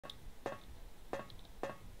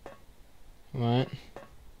What?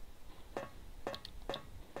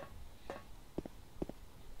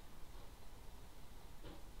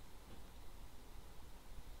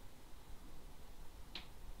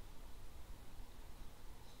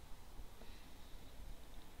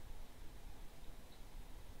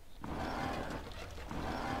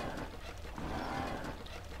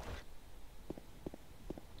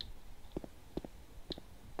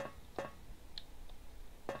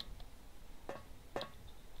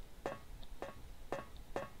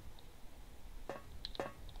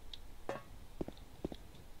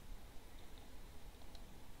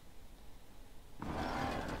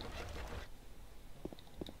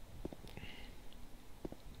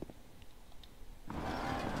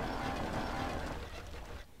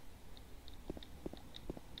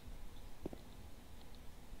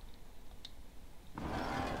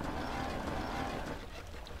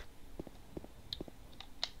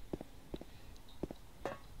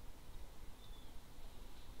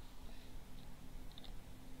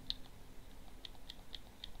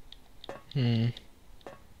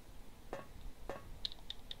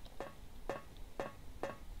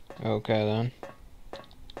 Okay then.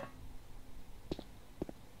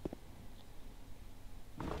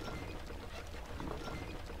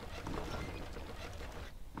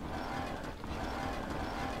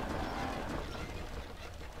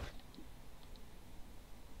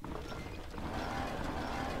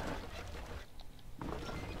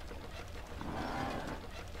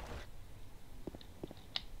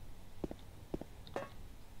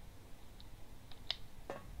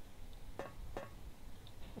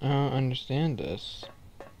 I don't understand this.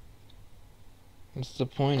 What's the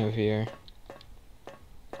point of here?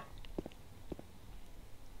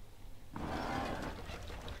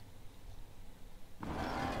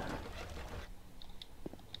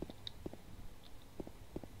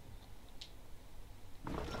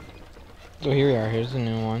 So here we are, here's a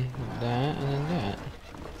new one. That, and then that.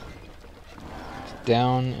 It's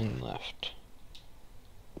down and left.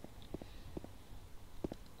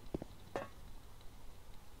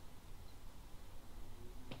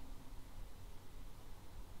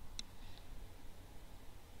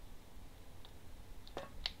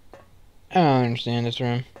 I don't understand this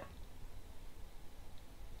room.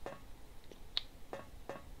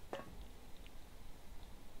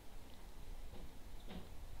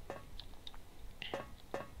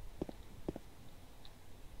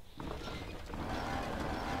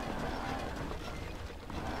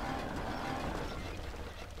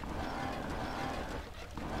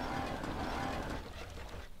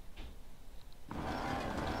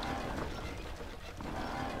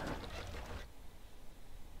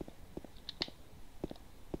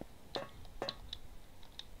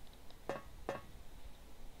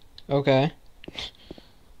 Okay.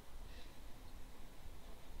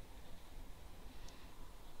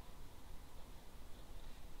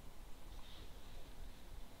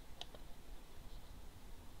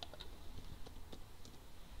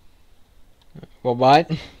 Well, what?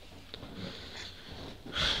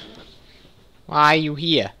 Why are you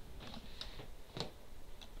here?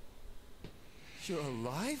 You're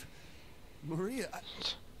alive? Maria,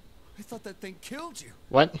 I thought that thing killed you.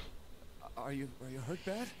 What? Are you hurt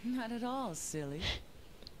bad? Not at all, silly.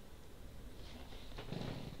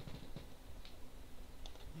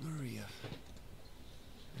 Maria.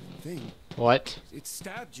 That thing, What? it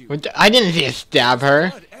stabbed you. What I didn't see it stab her.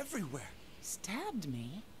 Blood everywhere. Stabbed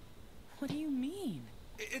me? What do you mean?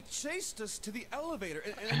 It chased us to the elevator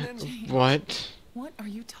and then... What? What are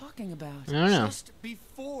you talking about? I don't know. Just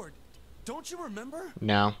before. Don't you remember?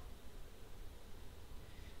 No.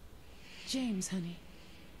 James, honey,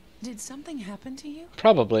 did something happen to you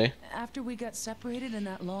Probably. after we got separated in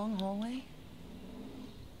that long hallway?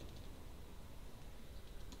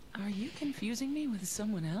 Are you confusing me with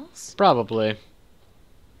someone else? Probably.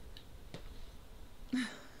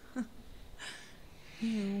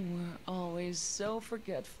 You were always so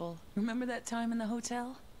forgetful. Remember that time in the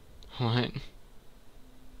hotel? What?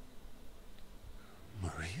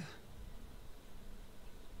 Maria?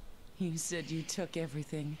 You said you took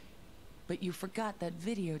everything, but you forgot that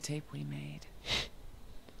videotape we made.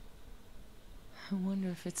 I wonder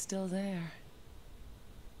if it's still there.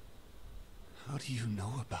 How do you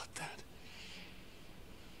know about that?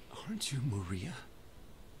 Aren't you Maria?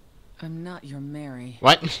 I'm not your Mary.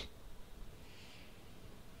 What?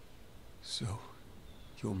 So,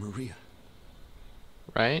 you're Maria.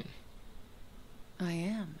 Right? I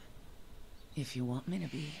am. If you want me to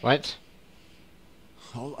be. What?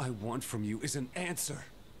 All I want from you is an answer.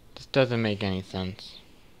 This doesn't make any sense.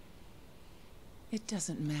 It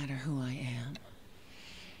doesn't matter who I am.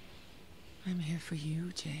 I'm here for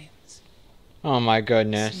you, James. Oh my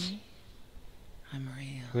goodness. See? I'm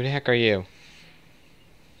real. Who the heck are you?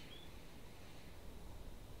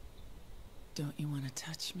 Don't you want to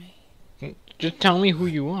touch me? Just tell me who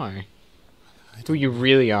you are. Who you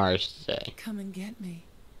really are, I should say. Come and get me.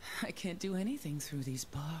 I can't do anything through these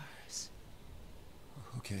bars.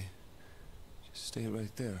 Okay. Just stay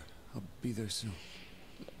right there. I'll be there soon.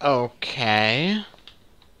 Okay.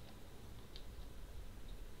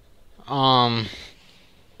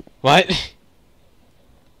 What?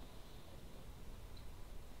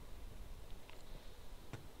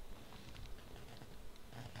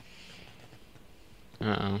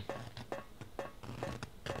 Uh-oh.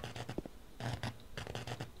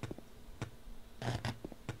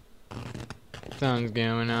 Something's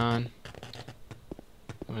going on.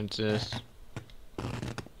 What's this?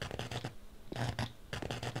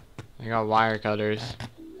 I got wire cutters.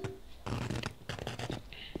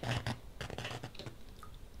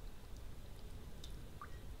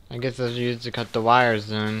 I guess that's used to cut the wires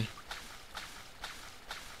then.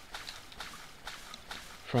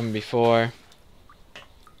 From before.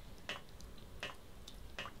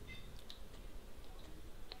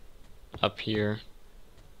 Up here.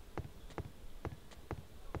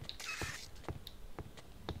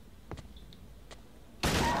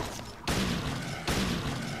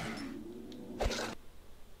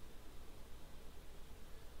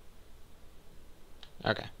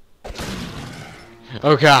 Okay.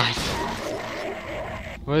 Oh god.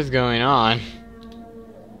 What is going on?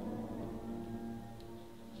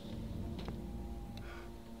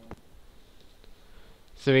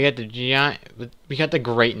 So we got the giant, we got the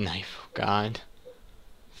great knife. Oh god.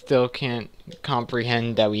 Still can't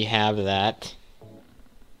comprehend that we have that.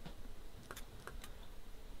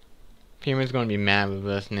 Peterman's gonna be mad with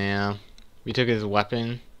us now. We took his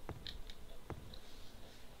weapon.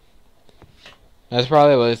 That's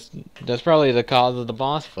probably the cause of the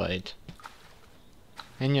boss fight.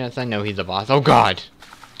 And yes, I know he's a boss. Oh god!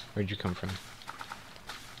 Where'd you come from?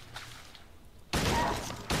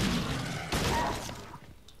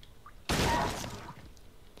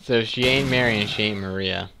 So she ain't Mary and she ain't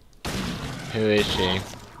Maria. Who is she?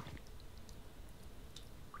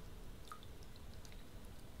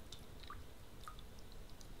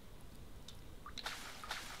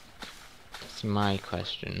 That's my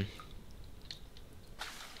question.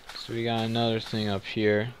 So we got another thing up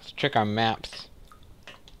here. Let's check our maps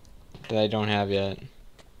that I don't have yet.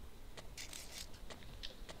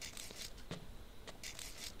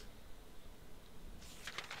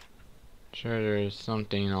 Sure, there's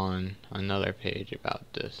something on another page about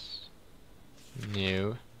this.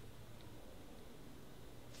 New.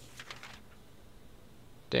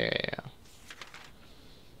 There you go.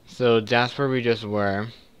 So that's where we just were.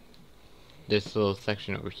 This little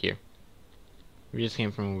section over here. We just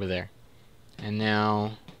came from over there. And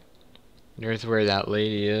now, there's where that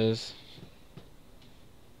lady is.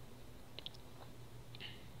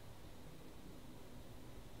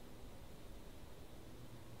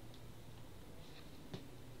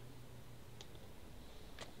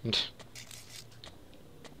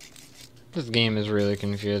 This game is really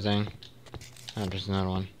confusing. Oh, there's another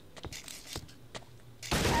one.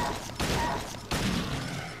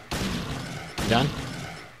 You done?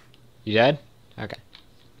 You dead? Okay.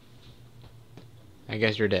 I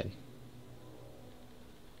guess you're dead.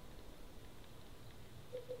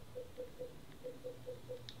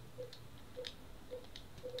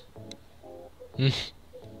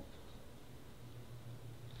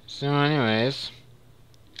 So anyways.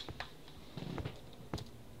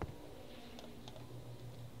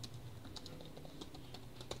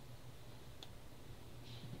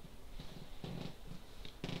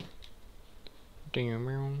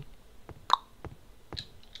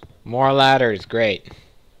 More ladders, great.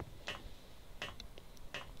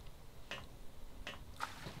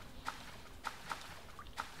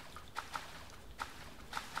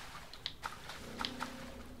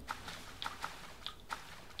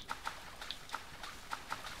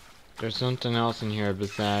 There's something else in here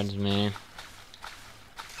besides me.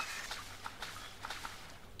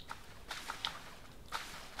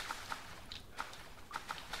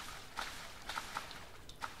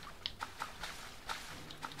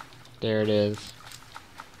 There it is.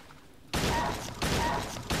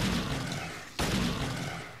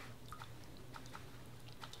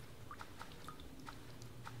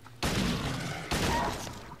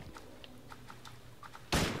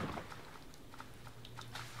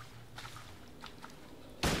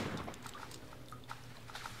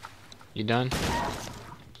 You done?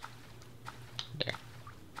 There.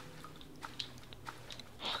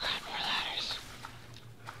 Oh god, more ladders.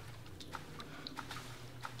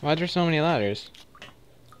 Why are there so many ladders?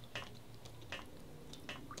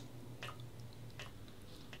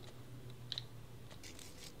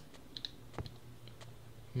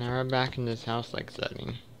 Now we're back in this house-like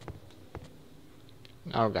setting.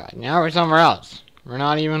 Oh god, now we're somewhere else. We're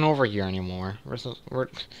not even over here anymore. We're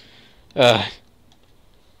ugh.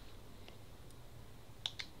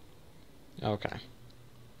 Okay.